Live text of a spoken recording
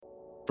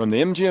From the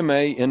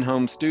MGMA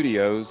in-home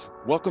studios,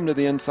 welcome to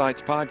the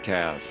Insights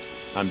Podcast.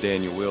 I'm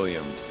Daniel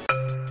Williams.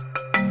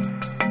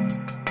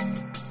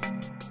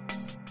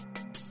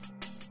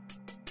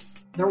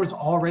 There was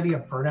already a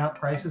burnout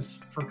crisis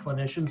for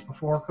clinicians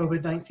before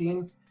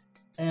COVID-19,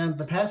 and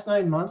the past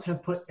 9 months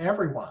have put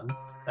everyone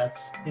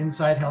that's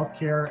inside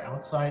healthcare,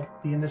 outside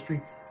the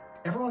industry,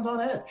 everyone's on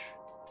edge.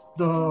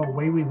 The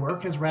way we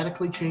work has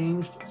radically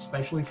changed,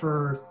 especially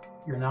for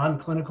your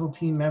non-clinical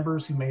team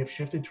members who may have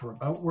shifted to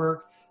remote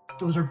work.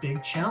 Those are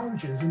big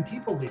challenges in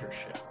people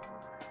leadership.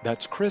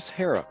 That's Chris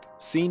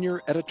Harrop,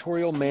 Senior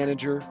Editorial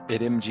Manager at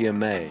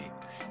MGMA,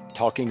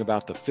 talking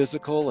about the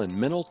physical and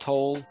mental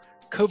toll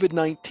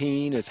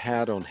COVID-19 has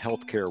had on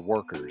healthcare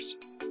workers.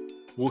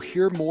 We'll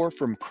hear more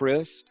from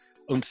Chris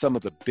on some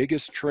of the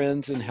biggest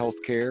trends in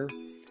healthcare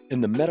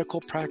and the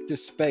medical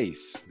practice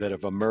space that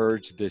have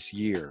emerged this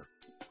year.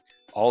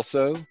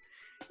 Also,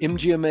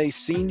 MGMA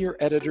Senior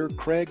Editor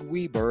Craig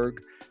Weberg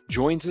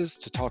joins us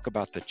to talk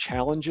about the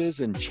challenges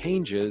and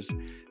changes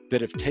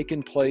that have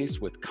taken place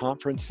with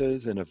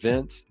conferences and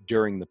events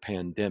during the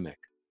pandemic.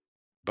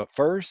 But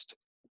first,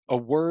 a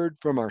word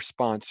from our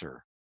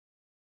sponsor.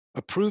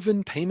 A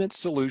proven payment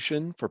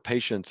solution for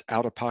patients'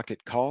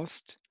 out-of-pocket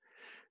cost,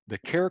 the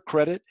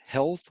CareCredit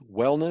Health,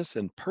 Wellness,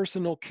 and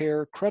Personal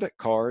Care Credit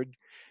Card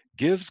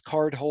gives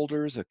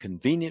cardholders a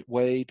convenient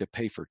way to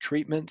pay for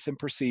treatments and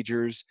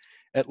procedures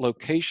at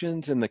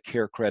locations in the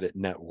CareCredit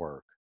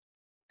network.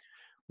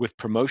 With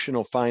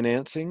promotional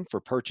financing for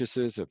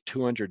purchases of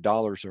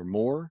 $200 or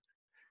more,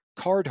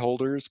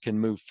 cardholders can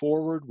move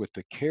forward with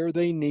the care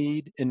they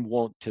need and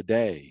want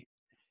today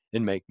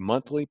and make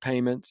monthly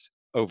payments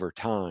over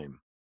time.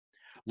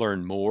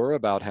 Learn more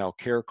about how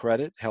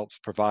CareCredit helps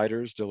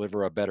providers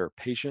deliver a better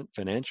patient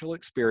financial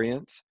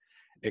experience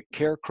at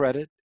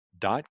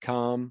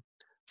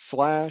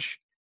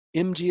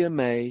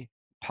carecredit.com/MGMA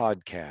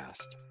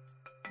podcast.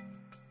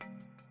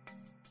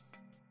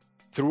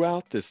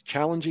 Throughout this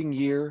challenging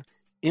year,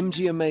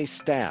 MGMA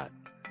Stat,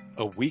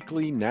 a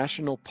weekly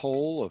national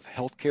poll of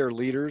healthcare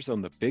leaders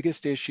on the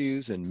biggest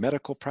issues in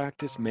medical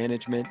practice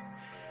management,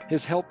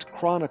 has helped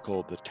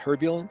chronicle the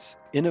turbulence,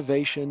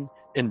 innovation,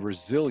 and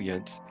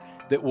resilience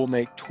that will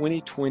make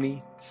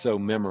 2020 so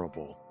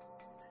memorable.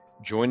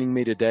 Joining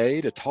me today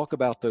to talk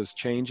about those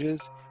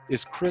changes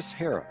is Chris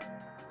Harrop,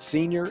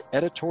 Senior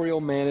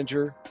Editorial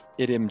Manager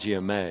at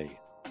MGMA.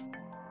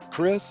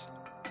 Chris,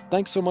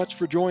 thanks so much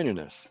for joining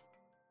us.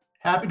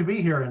 Happy to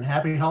be here and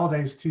happy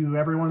holidays to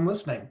everyone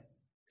listening.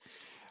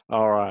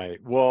 All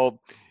right. Well,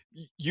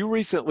 you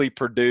recently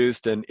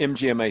produced an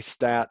MGMA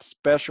Stat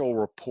special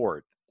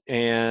report,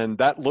 and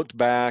that looked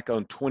back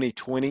on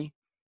 2020.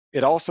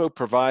 It also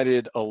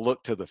provided a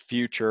look to the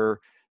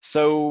future.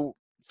 So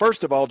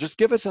first of all, just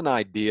give us an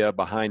idea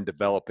behind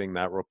developing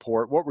that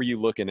report. What were you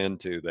looking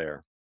into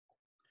there?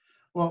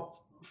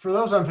 Well, for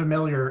those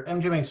unfamiliar,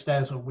 MGMA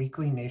Stat is a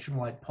weekly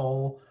nationwide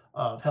poll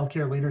of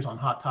healthcare leaders on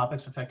hot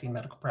topics affecting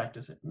medical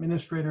practice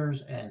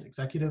administrators and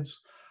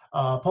executives.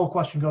 Poll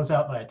question goes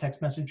out via text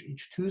message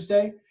each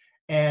Tuesday,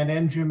 and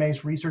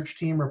MGMA's research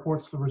team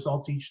reports the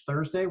results each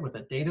Thursday with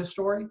a data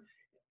story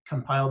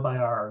compiled by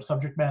our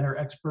subject matter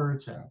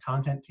experts and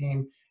content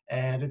team.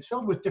 And it's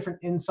filled with different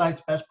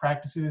insights, best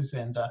practices,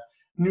 and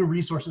new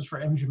resources for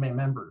MGMA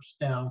members.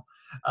 Now,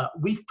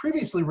 we've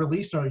previously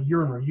released a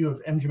year in review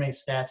of MGMA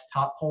Stat's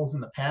top polls in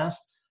the past,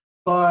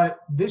 but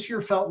this year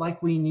felt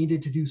like we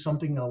needed to do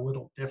something a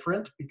little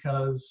different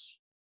because,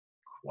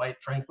 quite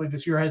frankly,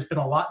 this year has been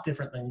a lot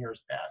different than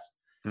years past.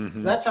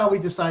 Mm-hmm. That's how we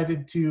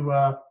decided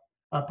to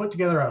put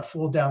together a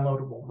full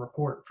downloadable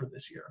report for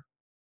this year.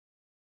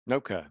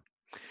 Okay,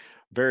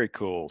 very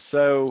cool.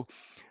 So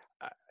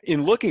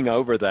in looking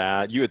over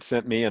that, you had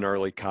sent me an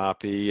early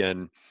copy,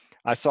 and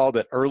I saw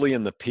that early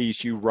in the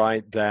piece you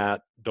write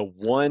that the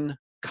one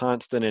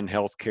constant in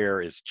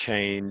healthcare is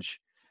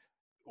change.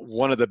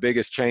 One of the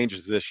biggest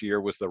changes this year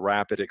was the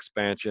rapid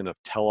expansion of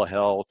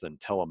telehealth and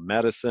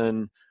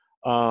telemedicine.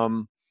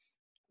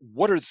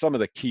 What are some of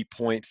the key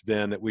points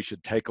then that we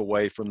should take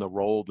away from the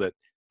role that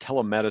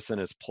telemedicine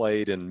has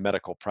played in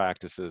medical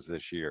practices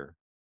this year?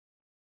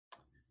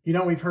 You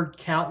know, we've heard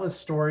countless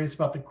stories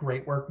about the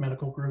great work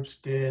medical groups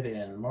did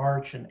in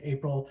March and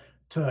April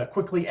to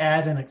quickly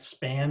add and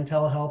expand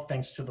telehealth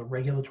thanks to the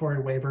regulatory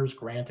waivers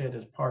granted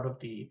as part of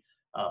the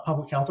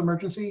public health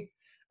emergency.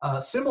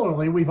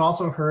 Similarly, we've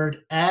also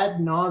heard ad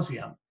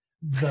nauseum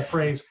the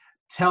phrase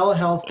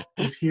telehealth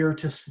is here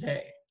to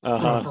stay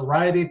from a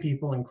variety of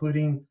people,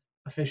 including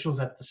officials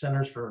at the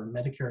Centers for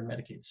Medicare and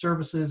Medicaid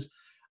Services,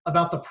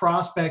 about the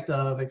prospect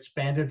of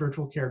expanded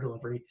virtual care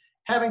delivery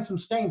having some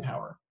staying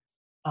power.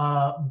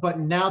 But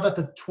now that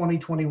the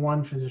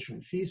 2021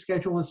 physician fee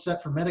schedule is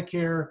set for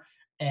Medicare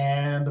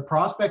and the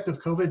prospect of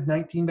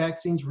COVID-19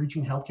 vaccines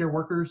reaching healthcare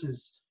workers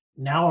is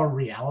now a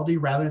reality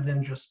rather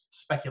than just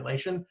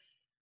speculation,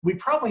 we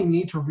probably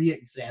need to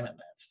re-examine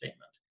that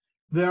statement.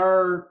 There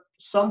are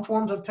some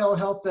forms of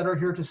telehealth that are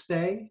here to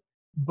stay,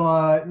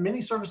 but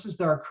many services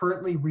that are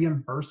currently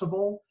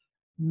reimbursable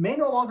may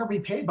no longer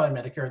be paid by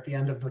Medicare at the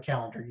end of the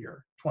calendar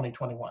year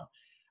 2021.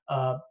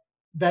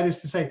 That is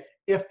to say,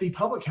 If the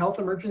public health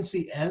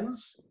emergency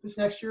ends this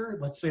next year,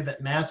 let's say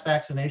that mass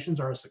vaccinations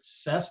are a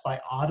success by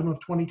autumn of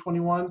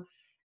 2021,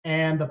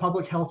 and the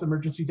public health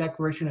emergency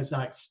declaration is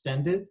not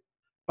extended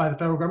by the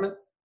federal government,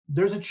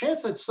 there's a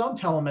chance that some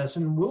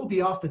telemedicine will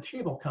be off the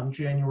table come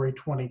January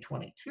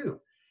 2022.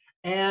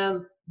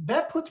 And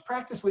that puts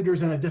practice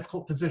leaders in a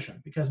difficult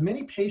position because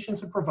many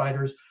patients and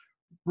providers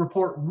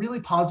report really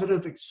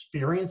positive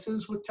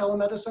experiences with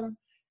telemedicine.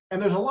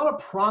 And there's a lot of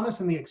promise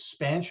in the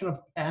expansion of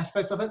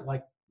aspects of it,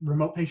 like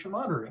remote patient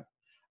monitoring,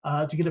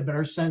 to get a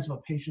better sense of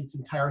a patient's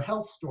entire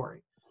health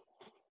story.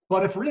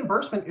 But if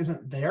reimbursement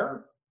isn't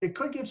there, it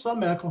could give some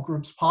medical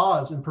groups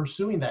pause in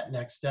pursuing that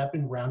next step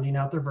in rounding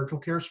out their virtual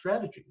care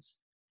strategies.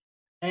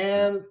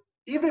 And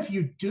even if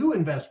you do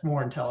invest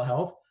more in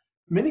telehealth,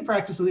 many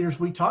practice leaders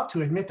we talk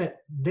to admit that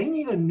they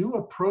need a new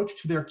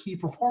approach to their key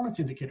performance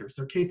indicators,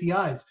 their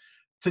KPIs,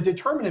 to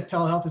determine if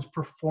telehealth is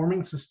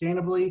performing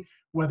sustainably,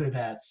 whether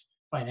that's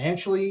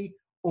financially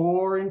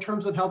or in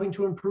terms of helping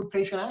to improve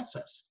patient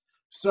access.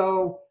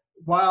 So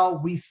while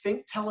we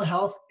think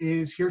telehealth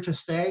is here to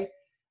stay,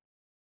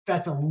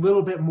 that's a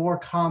little bit more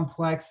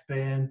complex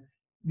than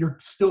you're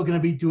still going to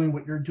be doing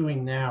what you're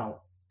doing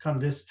now come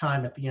this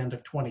time at the end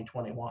of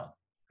 2021.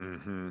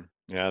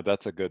 Yeah,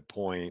 that's a good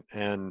point.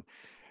 And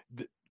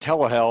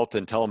telehealth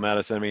and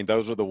telemedicine, I mean,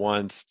 those are the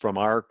ones from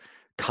our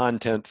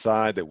content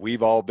side that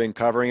we've all been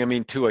covering. I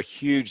mean, to a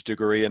huge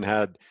degree, and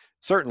had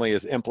certainly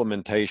as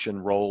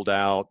implementation rolled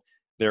out,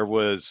 there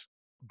was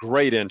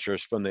great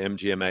interest from the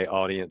MGMA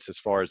audience as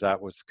far as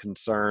that was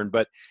concerned.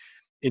 But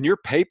in your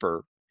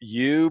paper,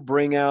 you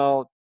bring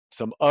out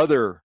some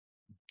other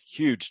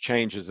huge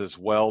changes as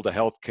well to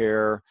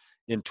healthcare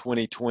in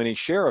 2020.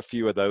 Share a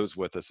few of those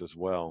with us as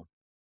well.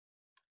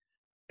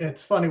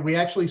 It's funny, we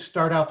actually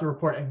start out the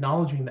report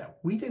acknowledging that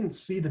we didn't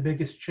see the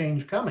biggest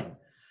change coming.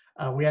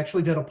 We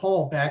actually did a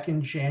poll back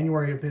in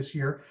January of this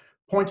year,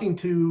 pointing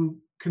to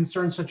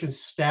concerns such as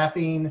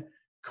staffing,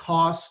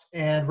 cost,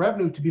 and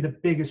revenue to be the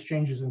biggest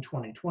changes in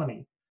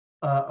 2020.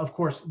 Of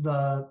course,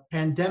 the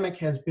pandemic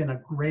has been a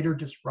greater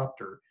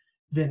disruptor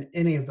than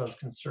any of those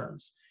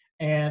concerns.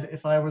 And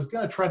if I was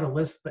going to try to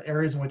list the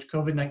areas in which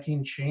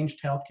COVID-19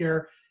 changed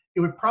healthcare, it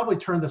would probably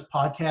turn this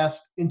podcast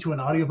into an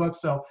audiobook.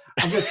 So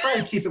I'm going to try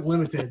to keep it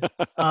limited.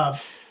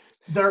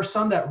 There are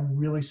some that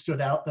really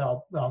stood out that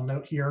I'll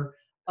note here.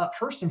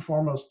 First and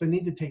foremost, the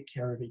need to take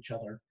care of each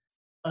other.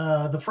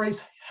 The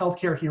phrase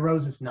healthcare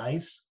heroes is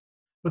nice,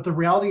 but the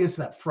reality is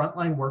that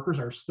frontline workers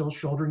are still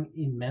shouldering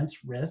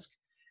immense risk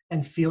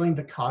and feeling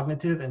the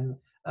cognitive and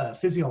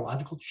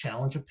physiological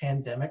challenge of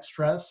pandemic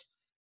stress.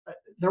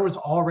 There was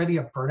already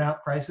a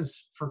burnout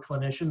crisis for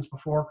clinicians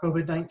before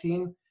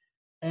COVID-19.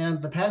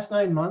 And the past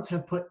 9 months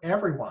have put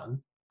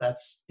everyone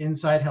that's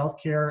inside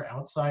healthcare,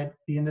 outside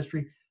the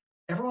industry,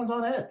 everyone's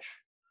on edge.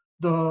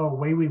 The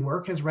way we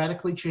work has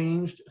radically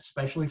changed,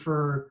 especially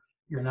for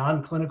your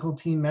non-clinical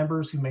team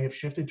members who may have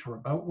shifted to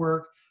remote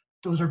work.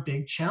 Those are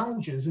big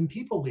challenges in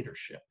people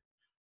leadership.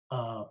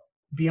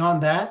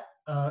 Beyond that,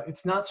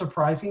 it's not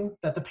surprising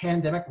that the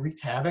pandemic wreaked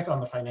havoc on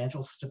the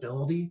financial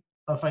stability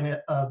of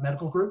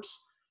medical groups.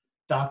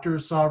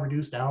 Doctors saw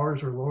reduced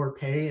hours or lower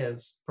pay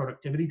as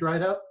productivity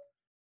dried up.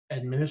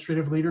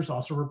 Administrative leaders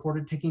also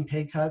reported taking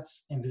pay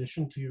cuts in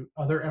addition to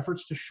other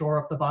efforts to shore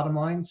up the bottom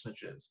line,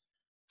 such as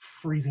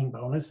freezing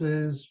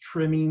bonuses,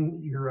 trimming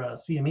your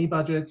CME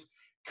budgets,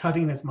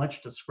 cutting as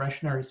much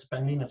discretionary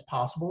spending as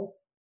possible.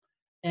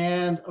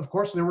 And of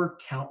course, there were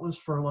countless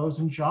furloughs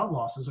and job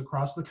losses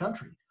across the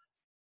country.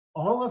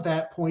 All of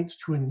that points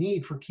to a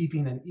need for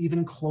keeping an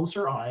even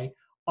closer eye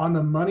on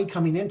the money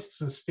coming in to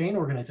sustain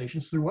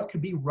organizations through what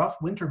could be rough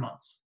winter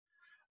months.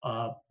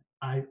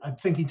 I'm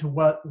thinking to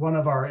what one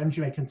of our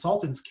MGMA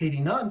consultants,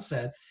 Katie Nunn,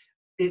 said,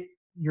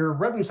 your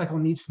revenue cycle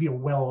needs to be a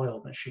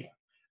well-oiled machine.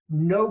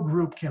 No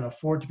group can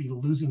afford to be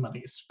losing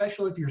money,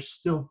 especially if you're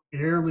still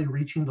barely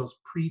reaching those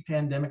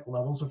pre-pandemic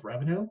levels of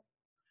revenue.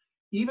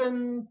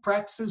 Even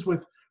practices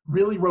with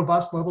really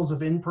robust levels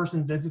of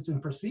in-person visits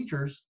and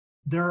procedures,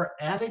 there are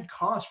added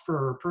costs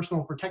for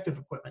personal protective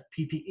equipment,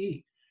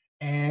 PPE,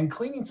 and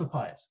cleaning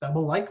supplies that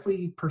will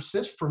likely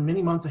persist for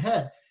many months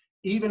ahead,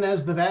 even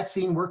as the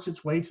vaccine works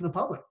its way to the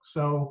public.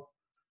 So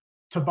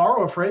to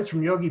borrow a phrase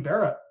from Yogi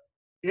Berra,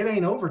 it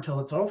ain't over till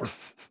it's over.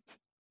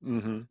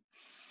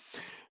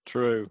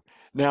 True.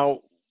 Now,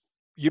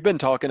 you've been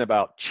talking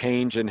about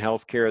change in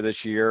healthcare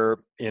this year.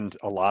 In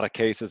a lot of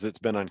cases, it's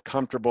been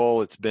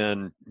uncomfortable. It's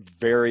been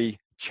very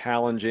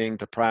challenging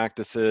to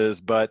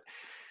practices. But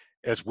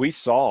as we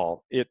saw,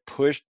 it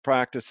pushed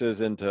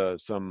practices into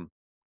some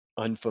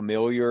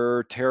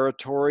unfamiliar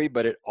territory,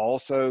 but it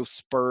also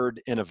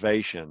spurred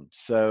innovation.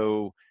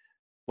 So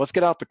let's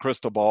get out the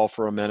crystal ball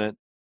for a minute.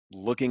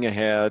 Looking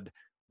ahead,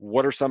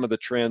 what are some of the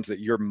trends that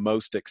you're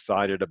most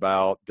excited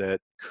about that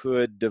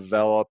could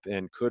develop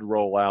and could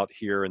roll out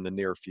here in the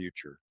near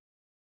future?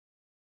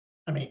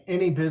 I mean,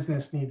 any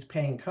business needs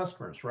paying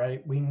customers,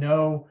 right? We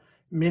know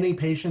many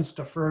patients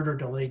deferred or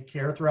delayed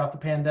care throughout the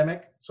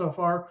pandemic so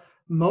far,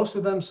 most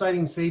of them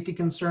citing safety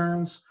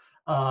concerns,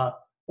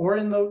 or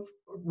in the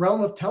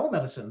realm of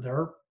telemedicine, there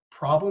are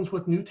problems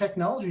with new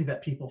technology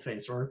that people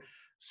face, or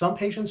some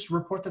patients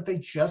report that they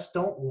just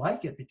don't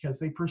like it because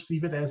they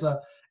perceive it as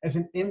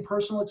an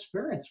impersonal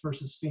experience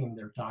versus seeing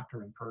their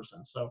doctor in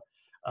person. So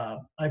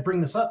I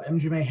bring this up.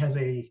 MGMA has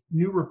a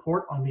new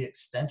report on the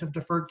extent of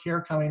deferred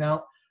care coming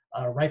out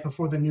right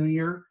before the new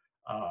year.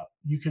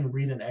 You can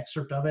read an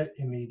excerpt of it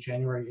in the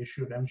January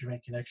issue of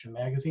MGMA Connection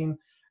magazine.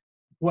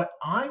 What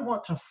I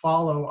want to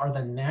follow are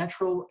the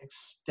natural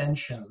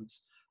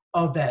extensions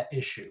of that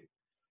issue.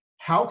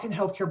 How can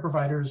healthcare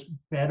providers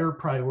better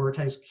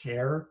prioritize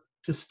care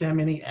to stem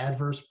any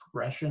adverse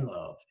progression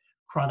of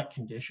chronic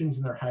conditions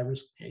in their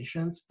high-risk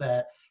patients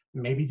that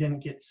maybe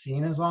didn't get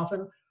seen as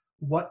often?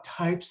 What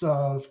types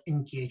of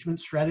engagement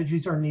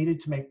strategies are needed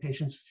to make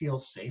patients feel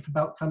safe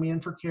about coming in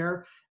for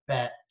care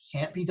that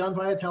can't be done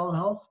via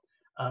telehealth?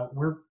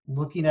 We're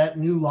looking at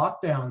new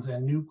lockdowns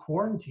and new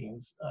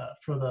quarantines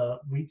for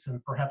the weeks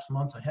and perhaps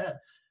months ahead.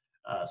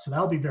 So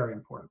that'll be very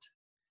important.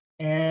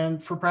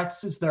 And for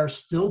practices that are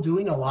still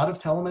doing a lot of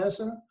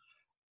telemedicine,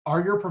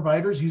 are your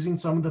providers using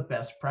some of the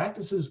best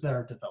practices that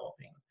are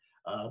developing?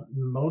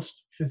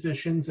 Most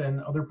physicians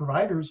and other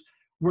providers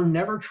were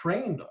never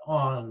trained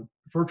on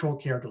virtual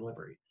care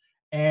delivery.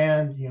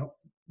 And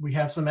we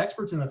have some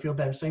experts in the field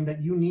that are saying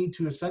that you need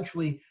to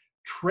essentially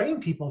train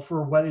people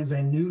for what is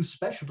a new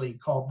specialty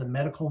called the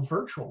medical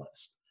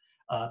virtualist,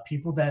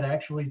 people that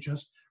actually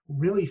just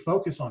really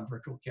focus on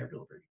virtual care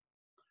delivery.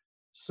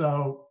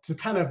 So to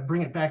kind of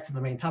bring it back to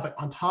the main topic,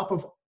 on top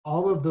of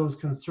all of those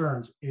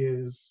concerns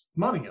is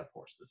money, of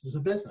course. This is a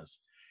business.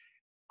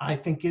 I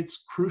think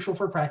it's crucial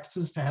for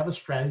practices to have a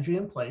strategy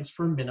in place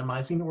for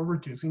minimizing or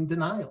reducing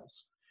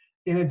denials.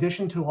 In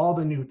addition to all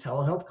the new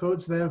telehealth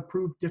codes that have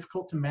proved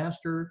difficult to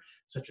master,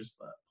 such as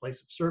the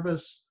place of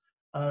service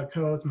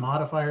codes,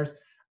 modifiers,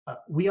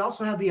 we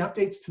also have the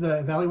updates to the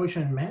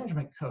evaluation and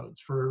management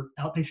codes for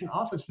outpatient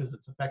office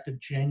visits effective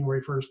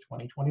January 1st,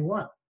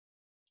 2021.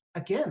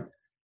 Again,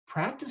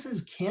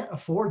 practices can't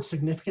afford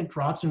significant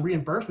drops in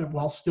reimbursement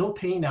while still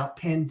paying out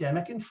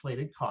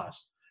pandemic-inflated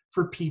costs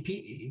for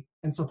PPE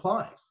and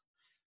supplies.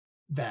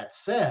 That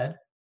said,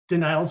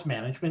 denials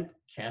management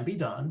can be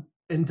done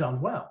and done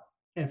well.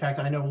 In fact,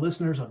 I know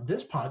listeners of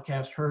this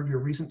podcast heard your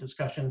recent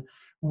discussion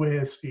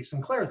with Steve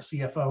Sinclair, the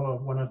CFO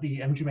of one of the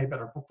MGMA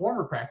Better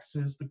Performer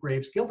practices, the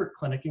Graves Gilbert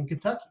Clinic in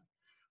Kentucky,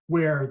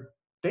 where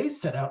they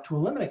set out to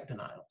eliminate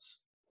denials.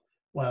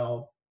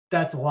 Well,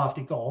 that's a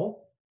lofty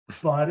goal,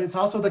 but it's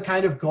also the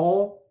kind of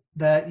goal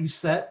that you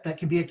set that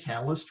can be a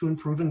catalyst to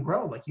improve and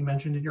grow, like you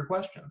mentioned in your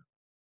question.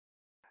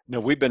 Now,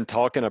 we've been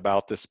talking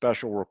about this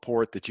special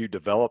report that you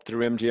developed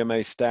through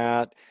MGMA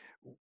Stat.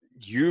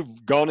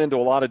 You've gone into a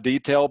lot of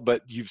detail,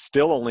 but you've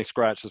still only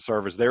scratched the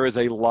surface. There is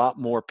a lot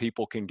more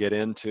people can get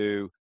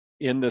into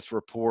in this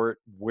report.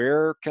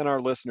 Where can our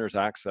listeners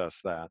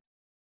access that?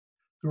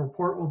 The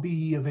report will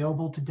be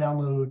available to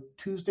download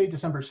Tuesday,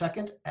 December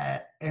 2nd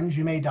at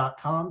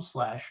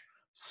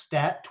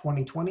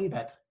mgma.com/stat2020.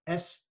 That's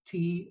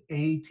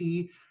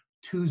STAT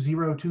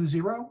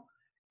 2020.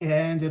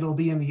 And it'll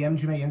be in the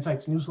MGMA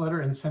Insights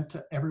newsletter and sent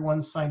to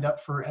everyone signed up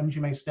for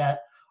MGMA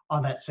Stat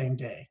on that same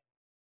day.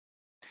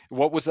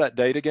 What was that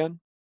date again?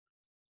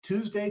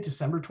 Tuesday,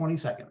 December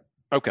 22nd.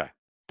 Okay,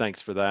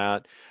 thanks for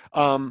that.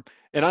 And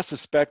I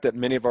suspect that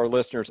many of our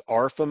listeners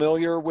are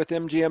familiar with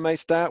MGMA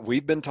Stat.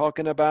 We've been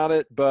talking about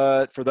it,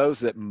 but for those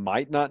that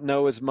might not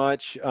know as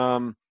much,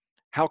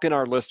 how can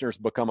our listeners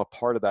become a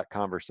part of that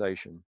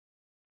conversation?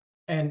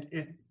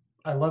 And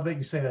I love that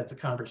you say that's a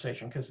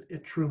conversation, because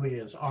it truly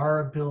is.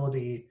 Our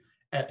ability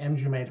at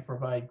MGMA to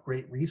provide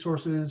great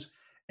resources,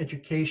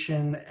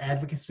 education,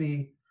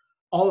 advocacy,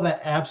 all of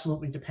that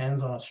absolutely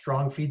depends on a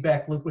strong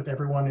feedback loop with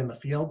everyone in the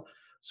field.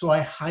 So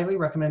I highly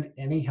recommend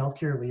any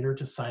healthcare leader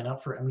to sign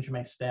up for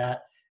MGMA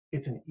Stat.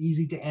 It's an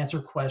easy to answer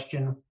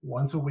question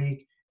once a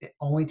week. It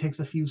only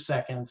takes a few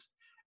seconds.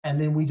 And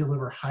then we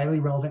deliver highly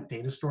relevant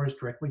data stories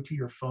directly to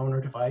your phone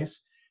or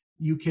device.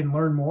 You can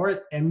learn more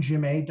at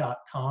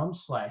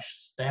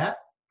mgma.com/stat,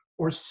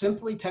 or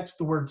simply text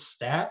the word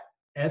STAT,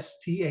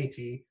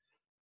 STAT,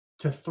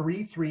 to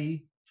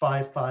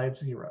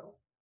 33550.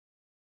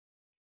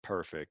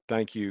 Perfect.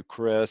 Thank you,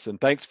 Chris. And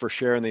thanks for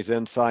sharing these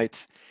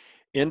insights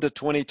into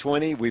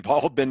 2020. We've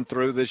all been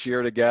through this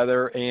year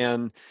together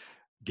and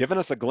given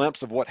us a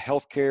glimpse of what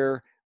healthcare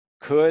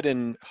could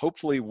and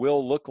hopefully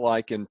will look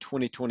like in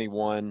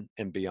 2021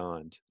 and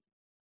beyond.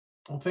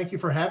 Well, thank you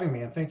for having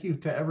me. And thank you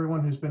to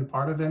everyone who's been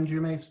part of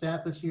MGMA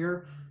Stat this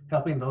year,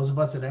 helping those of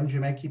us at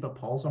MGMA keep a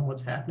pulse on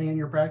what's happening in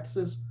your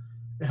practices.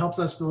 It helps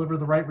us deliver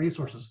the right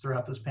resources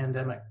throughout this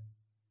pandemic.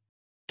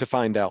 To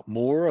find out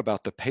more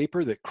about the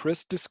paper that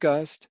Chris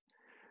discussed,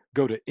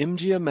 go to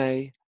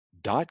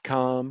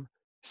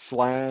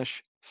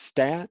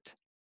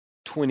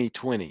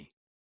mgma.com/stat2020.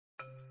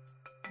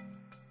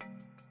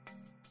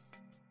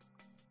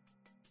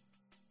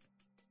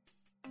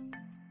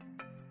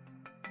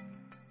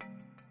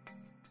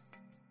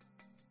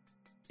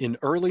 In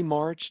early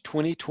March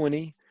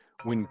 2020,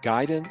 when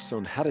guidance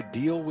on how to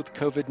deal with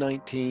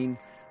COVID-19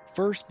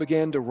 first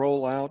began to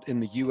roll out in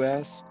the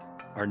U.S.,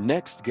 our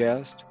next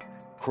guest,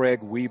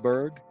 Craig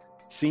Weberg,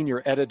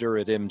 senior editor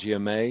at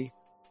MGMA,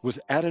 was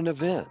at an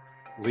event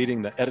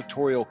leading the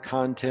editorial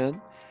content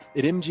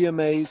at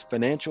MGMA's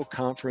financial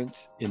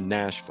conference in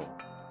Nashville.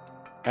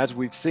 As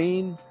we've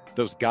seen,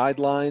 those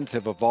guidelines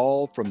have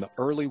evolved from the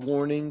early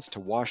warnings to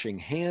washing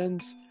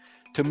hands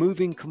to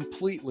moving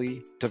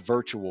completely to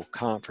virtual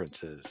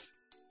conferences.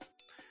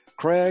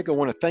 Craig, I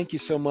want to thank you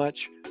so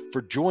much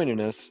for joining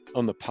us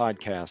on the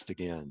podcast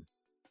again.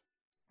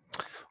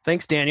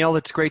 Thanks, Daniel.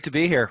 It's great to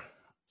be here.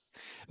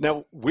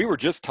 Now, we were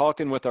just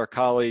talking with our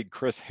colleague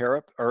Chris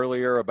Harrop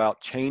earlier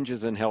about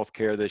changes in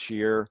healthcare this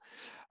year.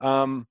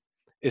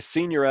 As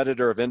senior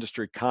editor of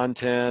industry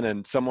content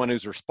and someone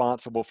who's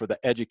responsible for the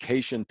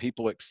education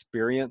people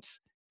experience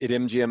at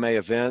MGMA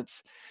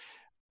events,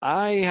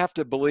 I have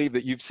to believe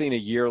that you've seen a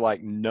year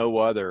like no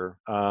other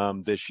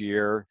this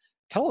year.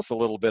 Tell us a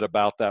little bit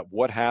about that.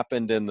 What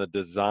happened in the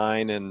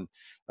design and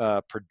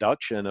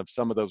production of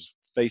some of those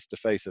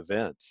face-to-face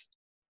events?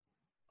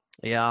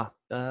 Yeah,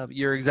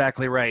 you're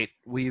exactly right.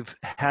 We've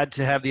had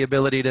to have the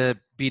ability to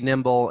be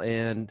nimble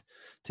and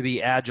to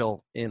be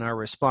agile in our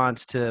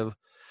response to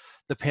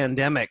the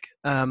pandemic.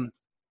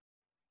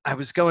 I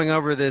was going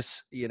over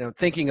this,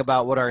 thinking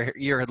about what our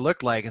year had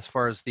looked like as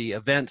far as the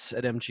events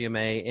at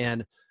MGMA,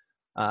 and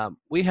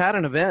we had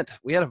an event.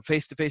 We had a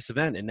face-to-face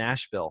event in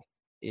Nashville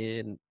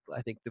in,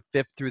 I think, the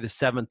 5th through the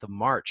 7th of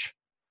March.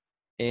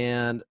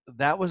 And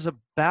that was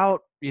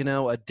about,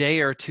 a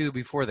day or two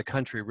before the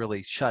country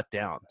really shut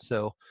down.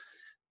 So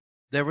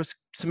there was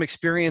some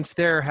experience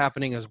there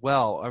happening as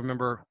well. I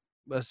remember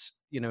us,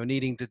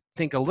 needing to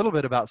think a little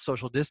bit about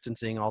social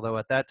distancing, although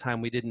at that time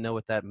we didn't know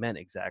what that meant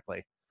exactly.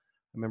 I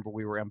remember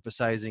we were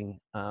emphasizing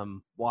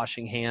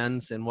washing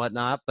hands and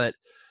whatnot, but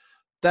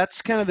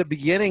that's kind of the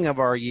beginning of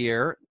our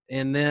year.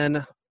 And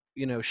then,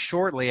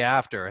 shortly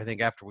after, I think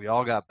after we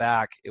all got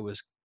back, it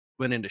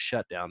went into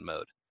shutdown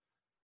mode.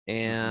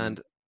 And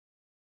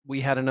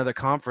we had another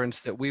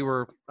conference that we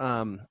were,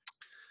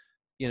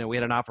 we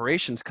had an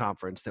operations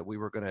conference that we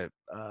were going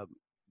to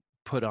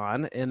put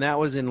on, and that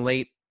was in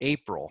late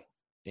April.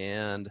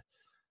 And,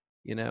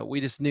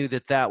 we just knew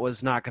that that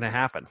was not going to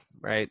happen,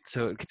 right?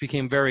 So it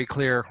became very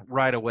clear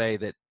right away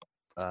that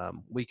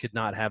we could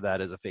not have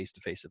that as a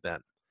face-to-face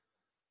event.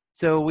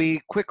 So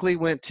we quickly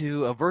went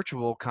to a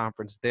virtual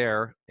conference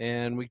there,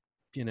 and we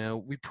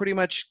pretty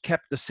much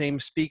kept the same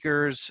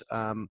speakers.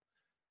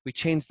 We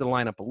changed the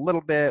lineup a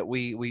little bit.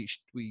 We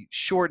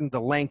shortened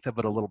the length of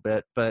it a little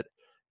bit, but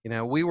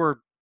we were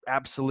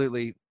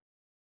absolutely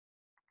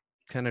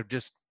kind of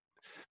just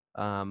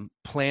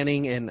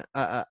planning, and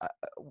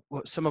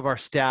some of our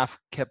staff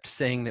kept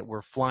saying that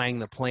we're flying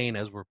the plane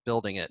as we're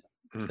building it.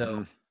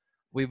 So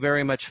we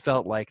very much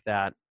felt like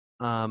that.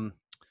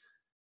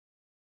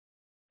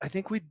 I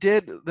think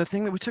the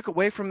thing that we took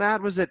away from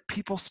that was that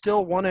people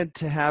still wanted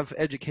to have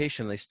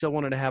education. They still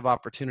wanted to have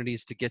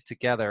opportunities to get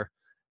together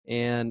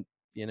and,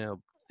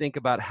 think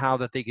about how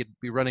that they could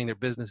be running their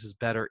businesses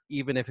better,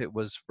 even if it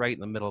was right in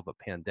the middle of a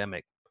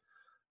pandemic.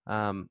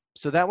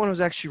 So that one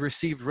was actually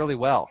received really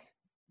well.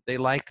 They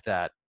liked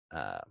that.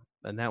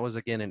 And that was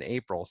again in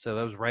April. So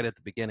that was right at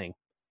the beginning.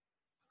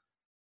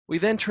 We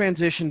then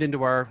transitioned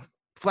into our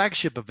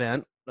flagship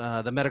event,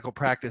 the Medical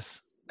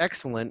Practice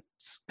Excellence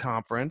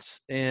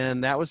Conference,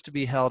 and that was to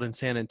be held in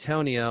San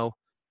Antonio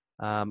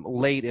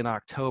late in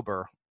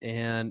October.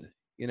 And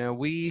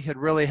we had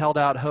really held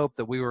out hope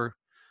that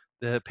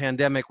the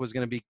pandemic was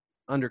going to be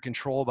under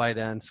control by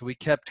then. So we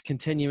kept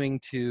continuing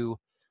to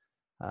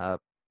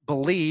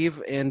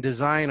believe and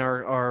design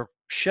our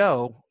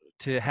show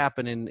to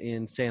happen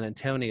in San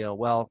Antonio.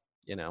 Well,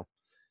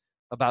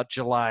 about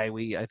July,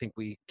 I think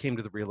we came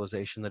to the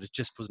realization that it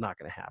just was not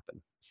going to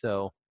happen.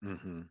 So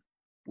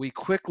we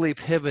quickly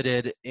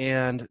pivoted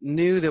and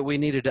knew that we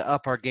needed to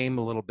up our game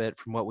a little bit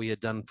from what we had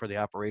done for the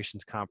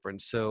operations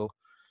conference. So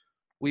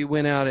we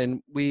went out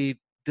and we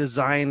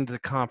designed the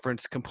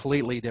conference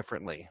completely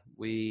differently.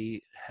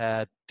 We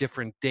had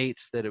different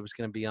dates that it was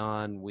going to be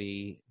on.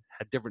 We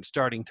had different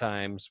starting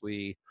times.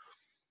 I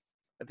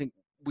think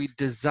we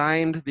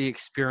designed the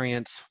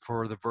experience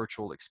for the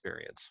virtual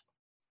experience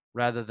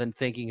rather than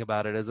thinking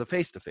about it as a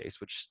face-to-face,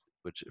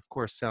 which of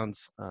course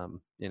sounds,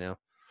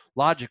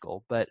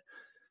 logical, but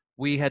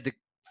we had to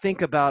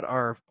think about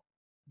our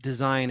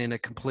design in a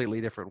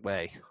completely different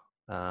way.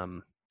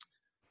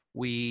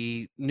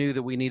 We knew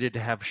that we needed to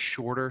have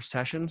shorter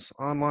sessions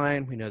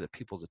online. We know that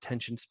people's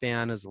attention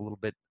span is a little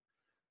bit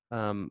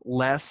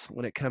less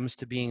when it comes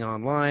to being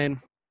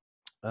online.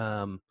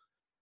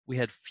 We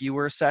had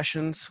fewer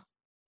sessions.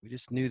 We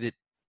just knew that,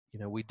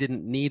 we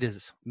didn't need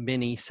as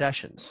many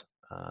sessions.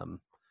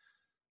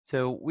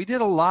 So we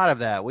did a lot of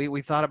that.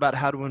 We thought about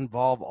how to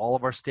involve all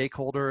of our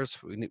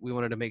stakeholders. We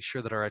wanted to make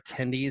sure that our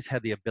attendees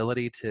had the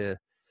ability to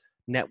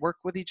network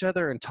with each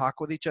other and talk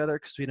with each other,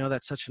 because we know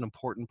that's such an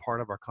important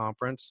part of our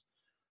conference.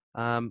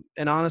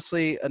 And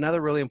honestly,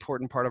 another really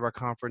important part of our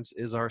conference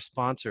is our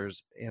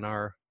sponsors and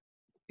our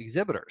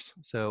exhibitors.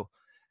 So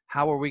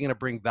how are we going to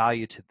bring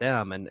value to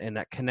them? And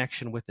that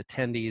connection with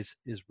attendees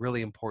is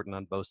really important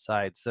on both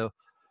sides. So,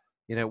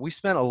 we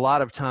spent a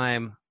lot of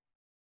time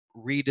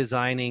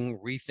redesigning,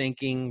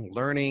 rethinking,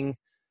 learning,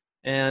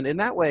 And in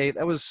that way,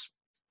 that was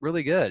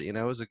really good. It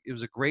was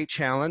a great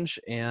challenge.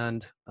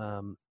 And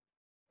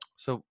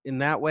so in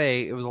that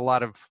way, it was a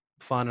lot of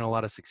fun and a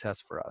lot of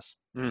success for us.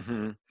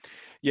 Mm-hmm.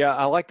 Yeah,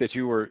 I like that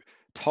you were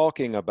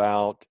talking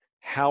about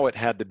how it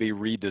had to be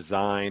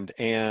redesigned,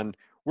 and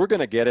we're going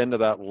to get into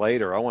that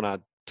later. I want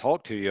to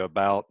talk to you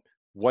about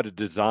what a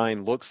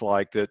design looks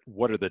like, that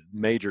what are the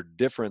major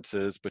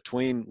differences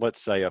between,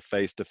 let's say, a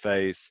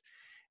face-to-face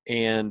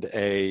and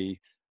a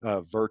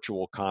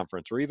virtual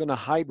conference, or even a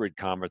hybrid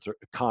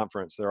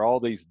conference. There are all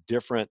these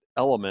different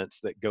elements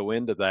that go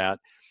into that.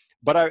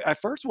 But I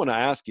first want to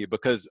ask you,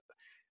 because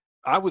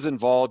I was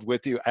involved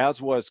with you,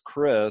 as was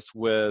Chris,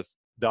 with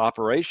the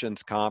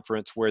operations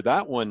conference, where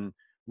that one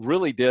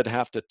really did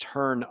have to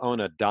turn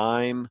on a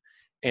dime.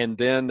 And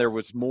then there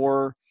was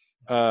more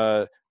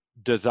uh,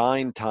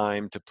 design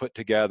time to put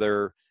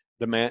together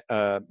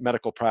the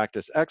medical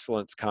practice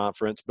excellence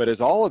conference. But as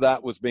all of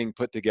that was being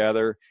put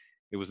together,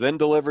 it was then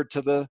delivered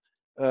to the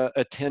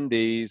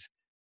attendees.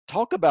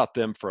 Talk about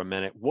them for a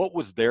minute. What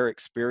was their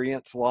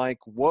experience like?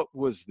 What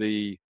was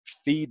the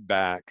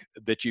feedback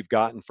that you've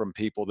gotten from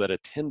people that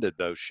attended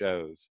those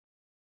shows?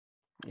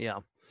 Yeah.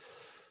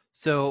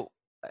 So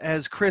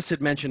as Chris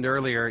had mentioned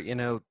earlier,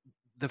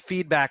 the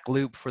feedback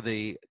loop for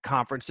the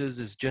conferences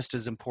is just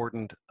as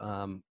important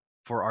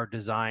for our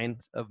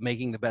design of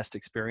making the best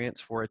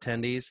experience for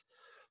attendees.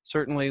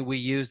 Certainly, we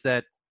use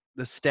the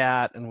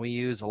stat, and we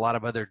use a lot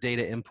of other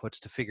data inputs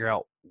to figure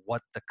out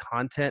what the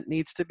content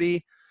needs to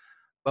be.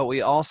 But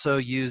we also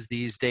use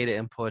these data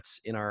inputs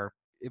in our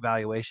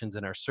evaluations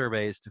and our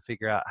surveys to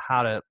figure out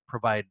how to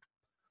provide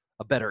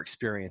a better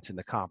experience in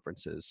the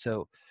conferences.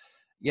 So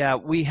yeah,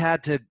 we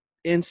had to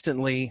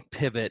instantly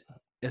pivot.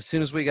 As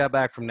soon as we got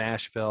back from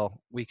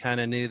Nashville, we kind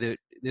of knew that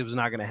it was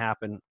not going to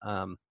happen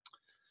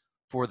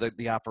for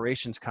the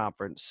operations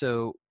conference.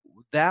 So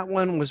that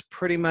one was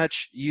pretty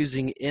much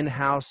using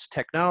in-house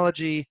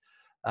technology.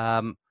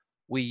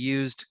 We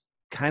used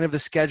kind of the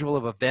schedule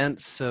of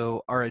events,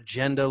 so our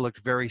agenda looked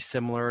very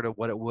similar to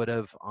what it would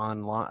have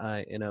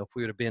online. If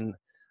we would have been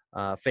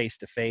face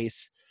to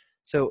face.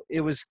 So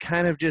it was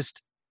kind of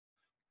just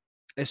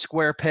a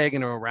square peg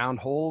in a round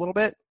hole a little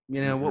bit. What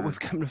Mm-hmm. we've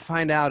come to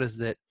find out is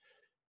that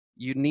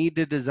you need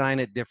to design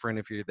it different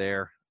if you're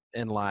there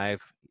in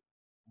live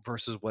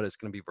versus what it's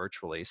going to be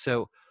virtually.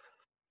 So,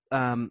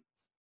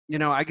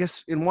 I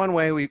guess in one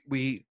way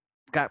we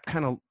got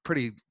kind of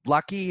pretty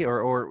lucky,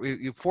 or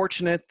we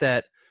fortunate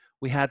that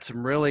we had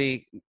some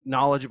really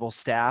knowledgeable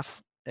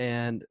staff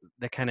and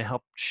that kind of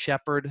helped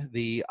shepherd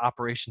the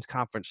operations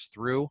conference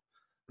through.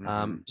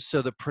 Mm-hmm.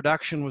 So the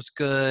production was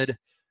good.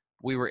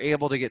 We were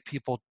able to get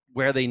people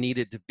where they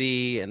needed to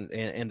be, and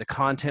the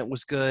content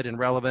was good and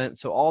relevant.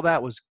 So all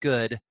that was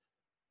good.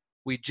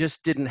 We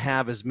just didn't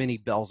have as many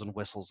bells and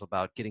whistles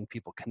about getting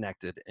people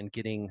connected and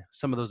getting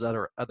some of those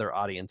other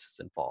audiences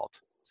involved.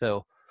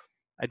 So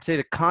I'd say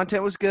the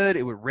content was good.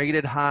 It was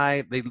rated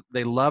high.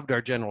 They loved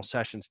our general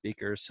session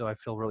speakers, so I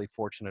feel really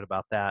fortunate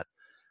about that.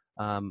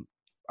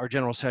 Our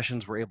general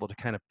sessions were able to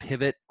kind of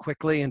pivot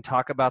quickly and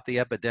talk about the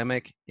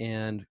epidemic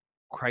and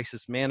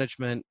crisis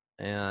management,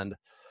 and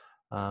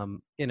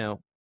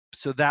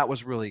so that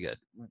was really good.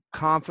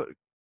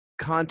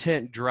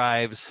 Content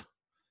drives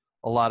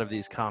a lot of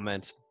these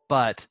comments,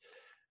 but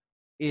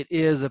it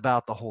is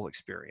about the whole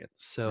experience.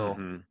 So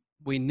Mm-hmm.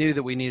 we knew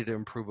that we needed to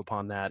improve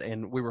upon that,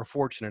 and we were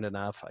fortunate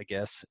enough, I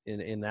guess,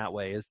 in that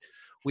way, is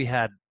we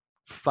had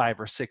 5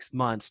 or 6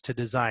 months to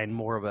design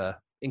more of a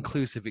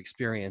inclusive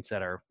experience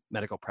at our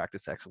medical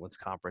practice excellence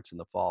conference in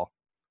the fall.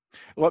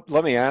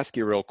 Let me ask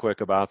you real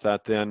quick about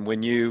that then.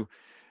 When you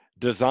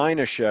design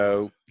a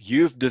show,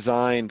 you've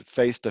designed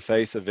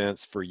face-to-face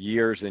events for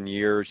years and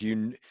years.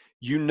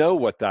 You know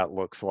what that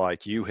looks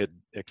like. You had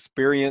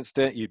experienced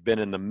it. You've been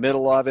in the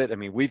middle of it. I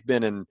mean, we've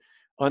been in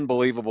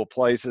unbelievable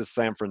places,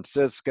 San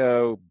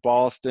Francisco,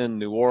 Boston,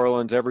 New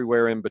Orleans,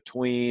 everywhere in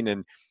between,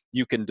 and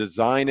you can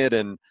design it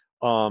and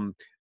um,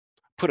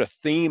 put a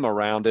theme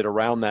around it,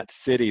 around that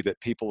city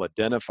that people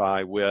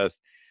identify with.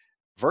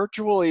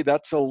 Virtually,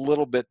 that's a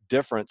little bit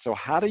different. So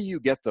how do you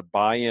get the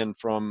buy-in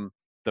from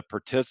the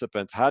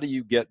participants? How do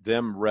you get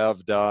them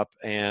revved up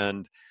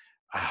and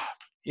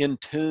in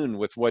tune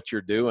with what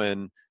you're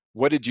doing?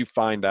 What did you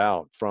find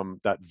out from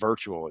that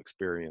virtual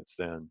experience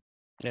then?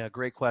 Yeah,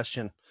 great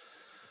question.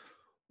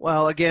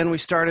 Well, again, we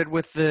started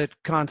with the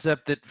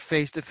concept that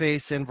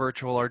face-to-face and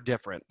virtual are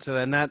different. So,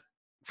 and that,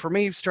 for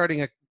me,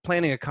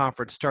 planning a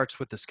conference starts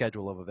with the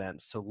schedule of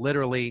events. So,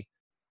 literally,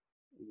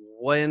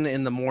 when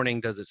in the morning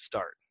does it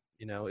start?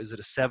 Is it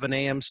a 7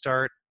 a.m.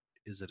 start?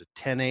 Is it a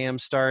 10 a.m.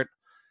 start?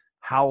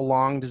 How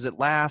long does it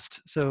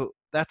last? So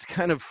that's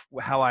kind of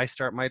how I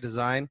start my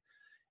design.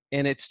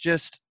 And it's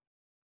just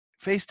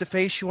face to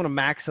face, you want to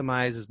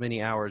maximize as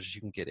many hours as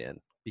you can get in,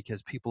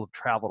 because people have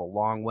traveled a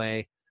long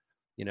way.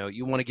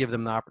 You want to give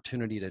them the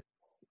opportunity to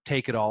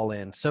take it all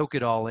in, soak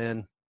it all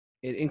in,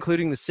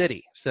 including the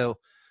city. So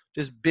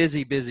just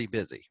busy, busy,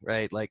 busy,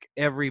 right? Like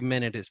every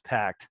minute is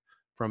packed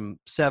from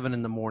 7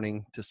 in the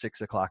morning to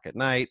 6 o'clock at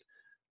night.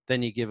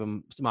 Then you give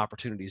them some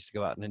opportunities to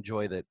go out and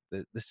enjoy the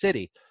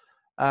city.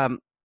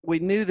 we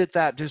knew that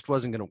that just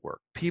wasn't going to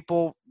work.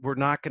 People were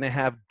not going to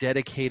have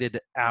dedicated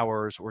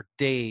hours or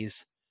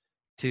days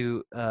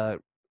to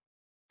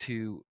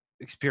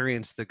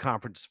experience the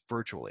conference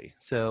virtually.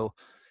 So,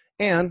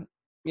 and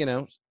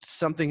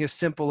something as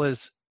simple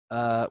as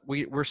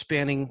we're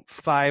spanning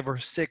 5 or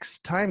 6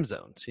 time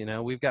zones.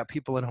 We've got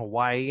people in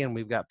Hawaii and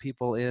we've got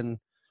people in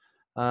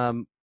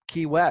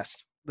Key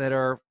West that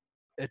are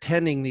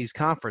attending these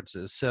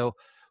conferences. So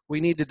we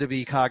needed to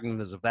be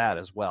cognizant of that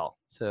as well.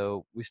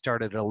 So we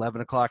started at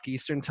 11 o'clock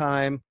Eastern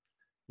time,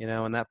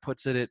 and that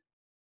puts it at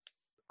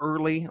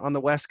early on the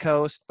West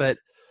Coast, but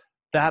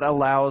that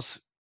allows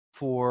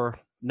for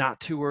not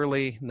too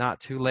early,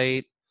 not too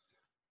late.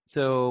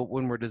 So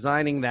when we're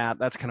designing that,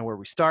 that's kind of where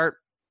we start.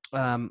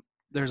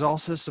 There's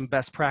also some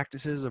best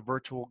practices of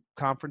virtual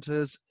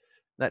conferences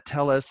that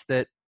tell us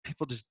that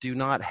people just do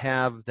not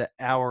have the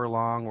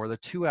hour-long or the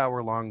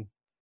 2-hour-long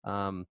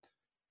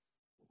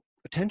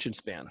attention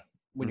span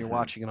when you're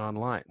watching it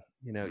online.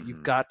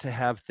 You've got to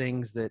have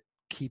things that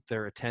keep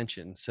their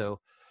attention. So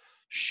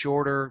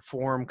shorter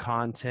form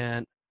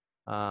content,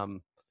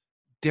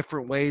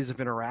 different ways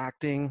of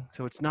interacting.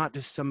 So it's not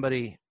just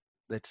somebody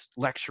that's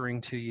lecturing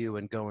to you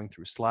and going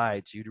through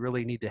slides. You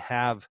really need to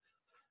have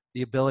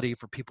the ability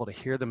for people to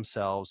hear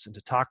themselves and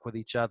to talk with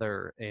each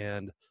other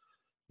and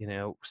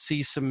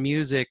see some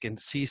music and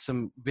see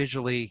some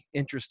visually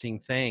interesting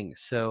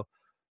things. So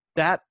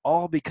that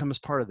all becomes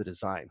part of the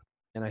design.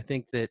 And I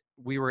think that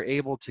we were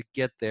able to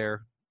get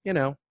there, in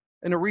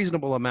a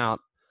reasonable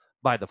amount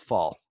by the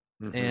fall.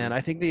 And I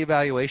think the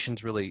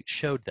evaluations really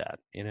showed that,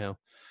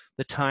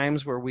 the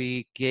times where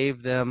we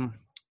gave them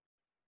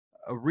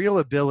a real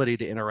ability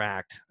to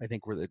interact, I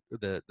think were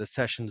the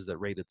sessions that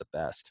rated the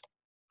best.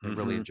 I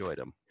really enjoyed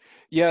them.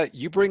 Yeah,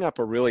 you bring up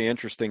a really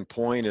interesting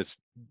point as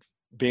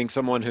being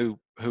someone who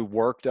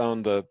worked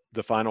on the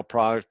final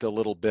product a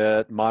little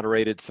bit,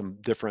 moderated some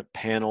different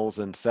panels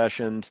and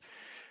sessions.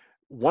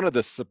 One of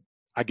the,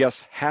 I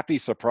guess, happy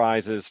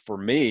surprises for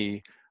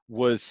me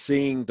was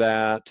seeing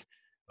that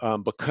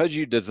because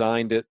you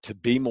designed it to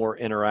be more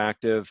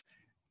interactive,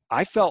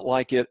 I felt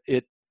like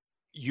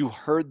you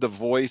heard the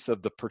voice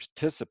of the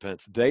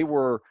participants. They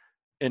were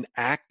an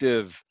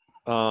active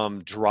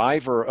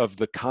driver of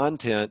the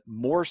content,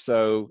 more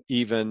so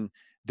even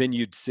than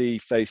you'd see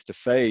face to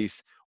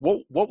face.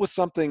 What was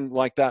something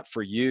like that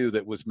for you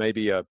that was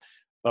maybe a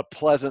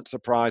pleasant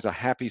surprise, a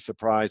happy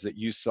surprise that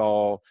you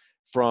saw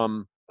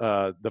from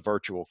the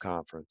virtual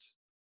conference?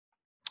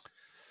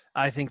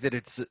 I think that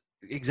it's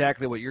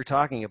exactly what you're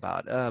talking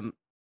about.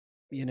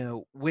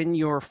 When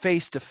you're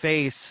face to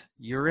face,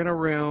 you're in a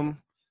room,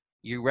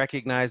 you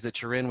recognize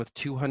that you're in with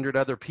 200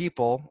 other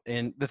people,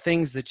 and the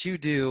things that you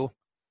do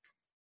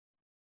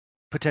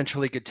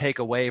potentially could take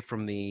away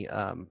from the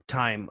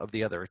time of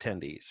the other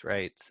attendees,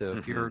 right? So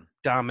if you're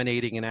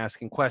dominating and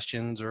asking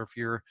questions, or if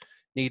you're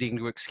needing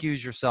to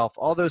excuse yourself,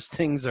 all those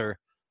things are,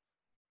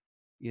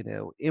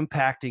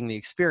 impacting the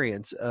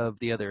experience of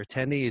the other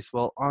attendees.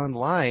 Well,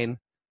 online,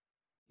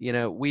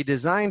 we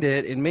designed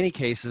it, in many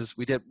cases,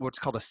 we did what's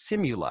called a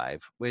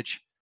simulive,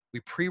 which we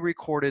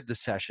pre-recorded the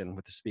session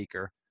with the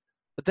speaker,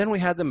 but then we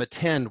had them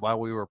attend while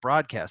we were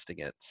broadcasting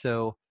it.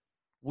 So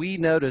we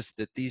noticed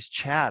that these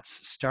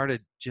chats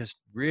started just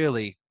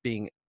really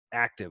being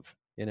active.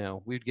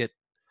 We'd get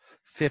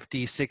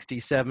 50, 60,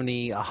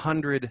 70,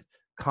 100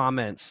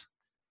 comments,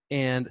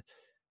 and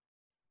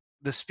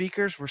the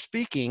speakers were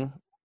speaking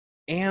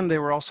and they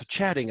were also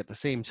chatting at the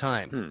same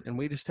time. And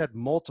we just had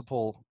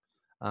multiple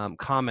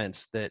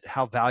comments that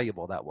how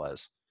valuable that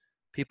was.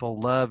 People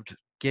loved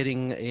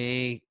getting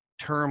a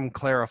term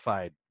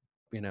clarified,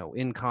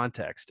 in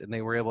context, and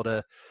they were able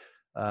to,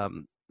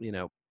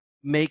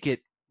 make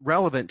it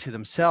relevant to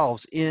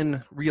themselves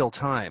in real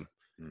time,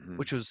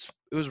 which was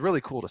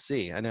really cool to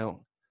see. I know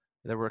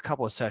there were a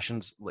couple of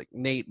sessions, like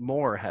Nate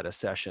Moore had a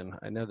session.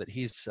 I know that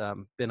he's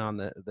been on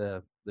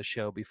the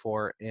show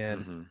before,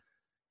 and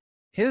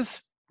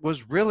his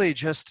was really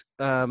just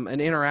an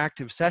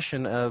interactive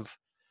session of,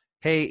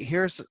 hey,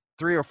 here's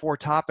 3 or 4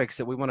 topics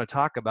that we want to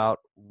talk about.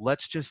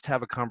 Let's just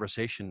have a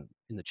conversation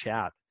in the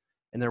chat.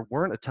 And there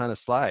weren't a ton of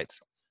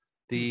slides.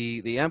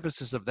 The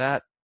emphasis of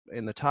that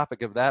and the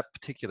topic of that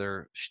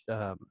particular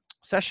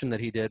session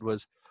that he did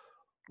was,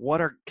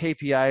 what are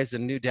KPIs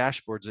and new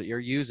dashboards that you're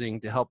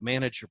using to help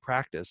manage your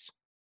practice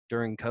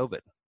during COVID?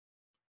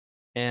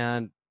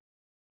 And,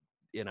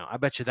 I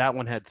bet you that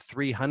one had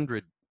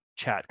 300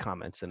 chat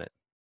comments in it.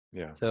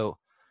 Yeah. So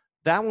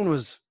that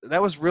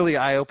was really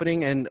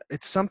eye-opening, and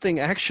it's something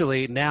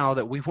actually now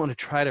that we want to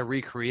try to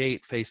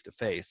recreate face to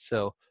face.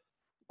 So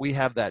we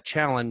have that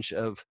challenge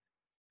of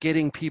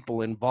getting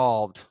people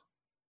involved.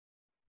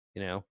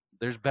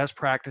 There's best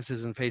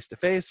practices in face to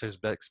face, there's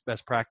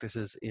best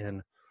practices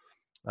in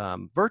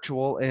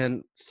virtual,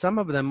 and some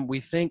of them we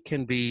think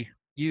can be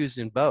used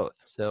in both.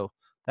 So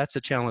that's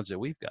a challenge that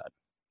we've got.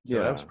 So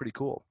that was pretty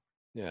cool.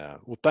 Yeah.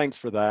 Well, thanks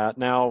for that.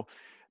 Now,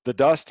 the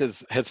dust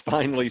has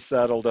finally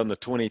settled on the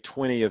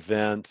 2020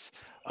 events.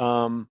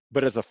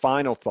 But as a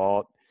final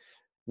thought,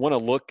 Want to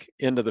look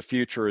into the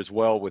future as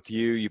well with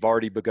you. You've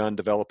already begun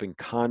developing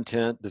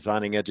content,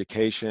 designing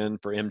education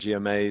for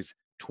MGMA's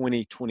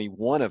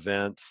 2021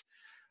 events.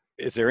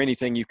 Is there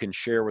anything you can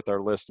share with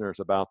our listeners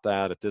about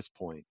that at this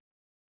point?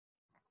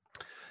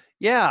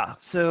 Yeah,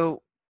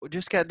 so we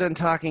just got done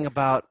talking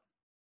about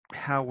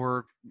how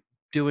we're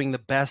doing the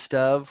best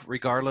of,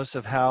 regardless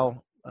of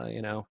how,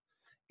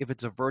 if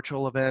it's a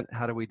virtual event,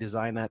 how do we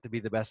design that to be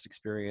the best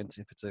experience?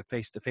 If it's a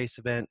face-to-face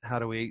event, how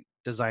do we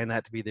design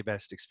that to be the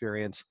best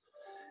experience?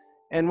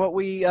 And what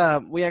we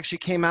actually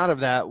came out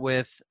of that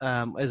with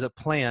as a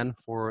plan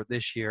for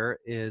this year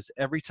is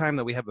every time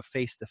that we have a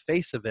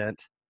face-to-face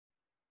event,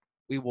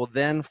 we will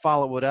then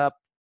follow it up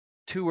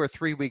 2 or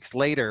 3 weeks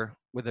later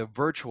with a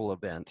virtual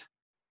event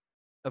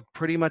of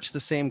pretty much the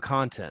same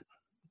content.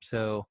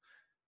 So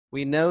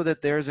we know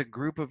that there's a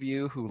group of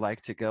you who like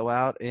to go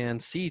out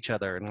and see each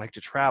other and like to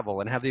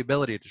travel and have the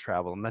ability to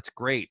travel, and that's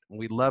great. And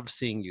we love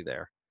seeing you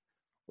there.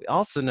 We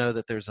also know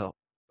that there's a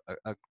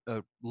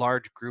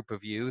large group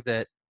of you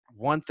that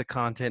want the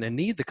content and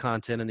need the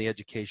content and the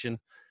education,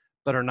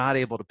 but are not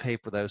able to pay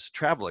for those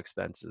travel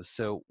expenses.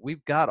 So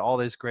we've got all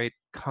this great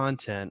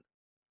content.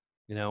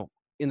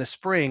 In the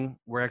spring,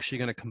 we're actually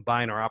going to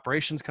combine our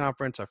operations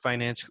conference, our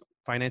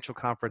financial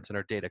conference, and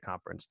our data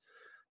conference.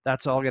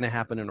 That's all going to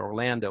happen in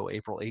Orlando,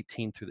 April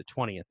 18th through the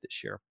 20th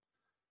this year.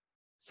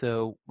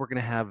 So we're going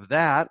to have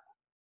that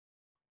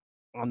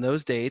on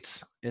those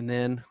dates. And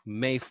then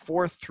May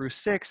 4th through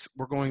 6th,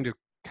 we're going to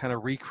kind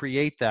of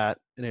recreate that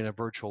in a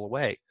virtual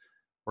way.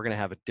 We're going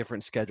to have a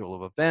different schedule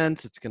of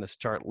events. It's going to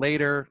start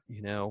later.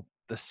 The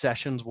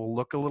sessions will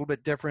look a little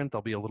bit different.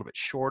 They'll be a little bit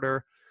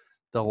shorter.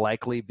 They'll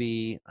likely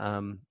be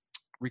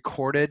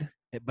recorded,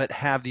 but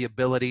have the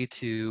ability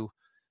to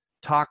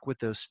talk with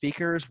those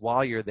speakers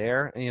while you're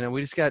there. And,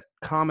 we just got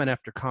comment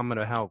after comment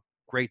of how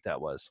great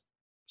that was.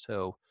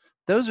 So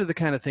those are the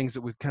kind of things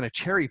that we've kind of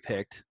cherry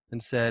picked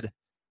and said,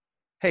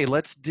 hey,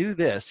 let's do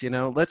this.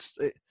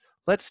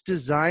 Let's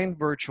design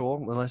virtual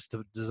and let's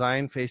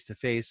design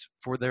face-to-face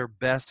for their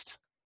best,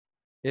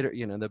 their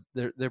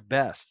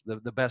best,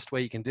 the best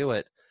way you can do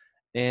it.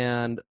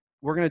 And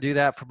we're going to do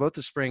that for both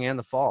the spring and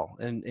the fall.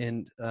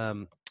 And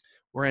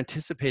we're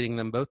anticipating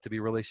them both to be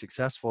really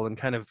successful and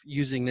kind of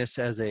using this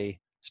as a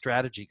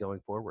strategy going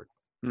forward.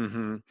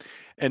 Mm-hmm.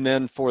 And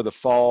then for the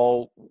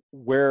fall,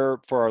 for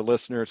our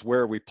listeners,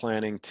 where are we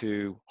planning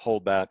to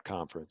hold that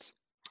conference?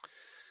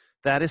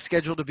 That is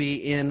scheduled to be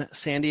in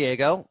San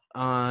Diego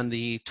on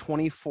the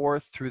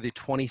 24th through the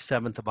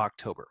 27th of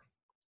October.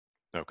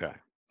 Okay.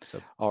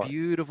 So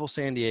beautiful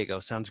San Diego.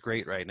 Sounds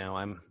great right now.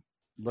 I'm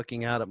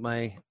looking out at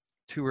my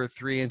 2 or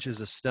 3 inches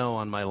of snow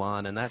on my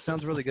lawn, and that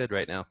sounds really good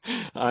right now.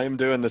 I'm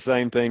doing the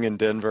same thing in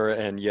Denver,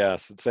 and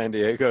yes, San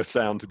Diego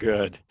sounds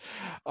good.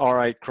 All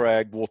right,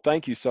 Craig. Well,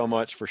 thank you so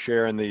much for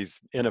sharing these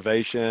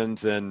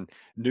innovations and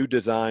new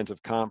designs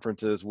of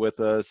conferences with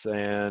us,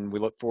 and we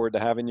look forward to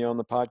having you on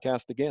the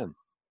podcast again.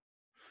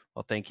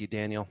 Well, thank you,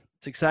 Daniel.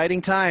 It's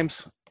exciting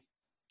times.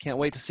 Can't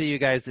wait to see you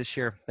guys this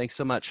year. Thanks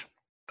so much.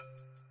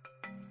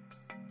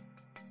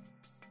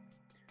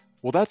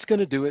 Well, that's going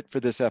to do it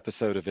for this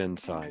episode of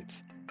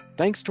Insights.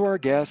 Thanks to our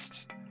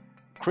guests,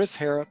 Chris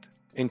Harrop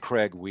and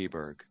Craig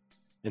Weberg.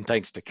 And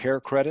thanks to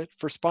CareCredit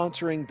for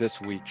sponsoring this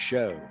week's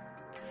show.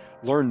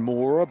 Learn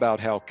more about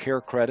how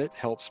CareCredit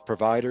helps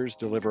providers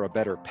deliver a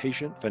better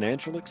patient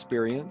financial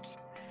experience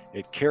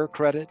at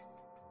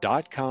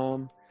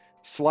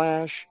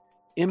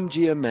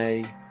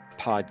carecredit.com/MGMA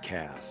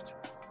podcast.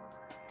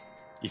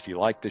 If you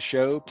like the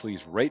show,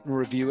 please rate and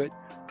review it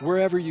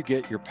wherever you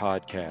get your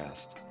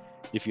podcast.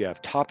 If you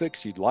have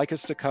topics you'd like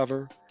us to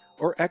cover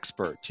or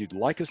experts you'd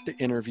like us to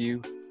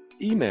interview,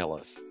 email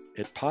us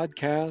at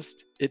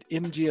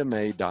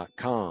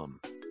podcast@mgma.com,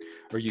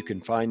 or you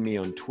can find me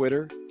on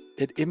Twitter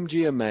at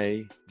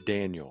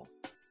MGMA-Daniel.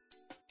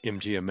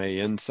 MGMA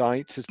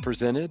Insights is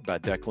presented by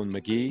Declan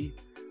McGee,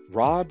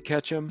 Rob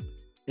Ketchum,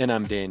 and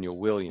I'm Daniel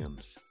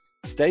Williams.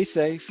 Stay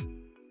safe,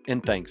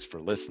 and thanks for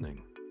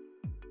listening.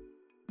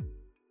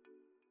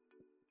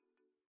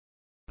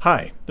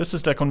 Hi, this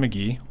is Declan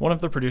McGee, one of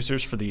the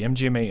producers for the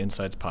MGMA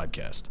Insights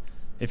podcast.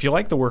 If you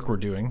like the work we're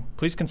doing,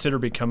 please consider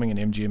becoming an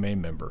MGMA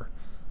member.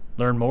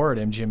 Learn more at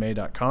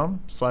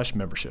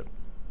mgma.com/membership.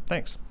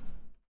 Thanks.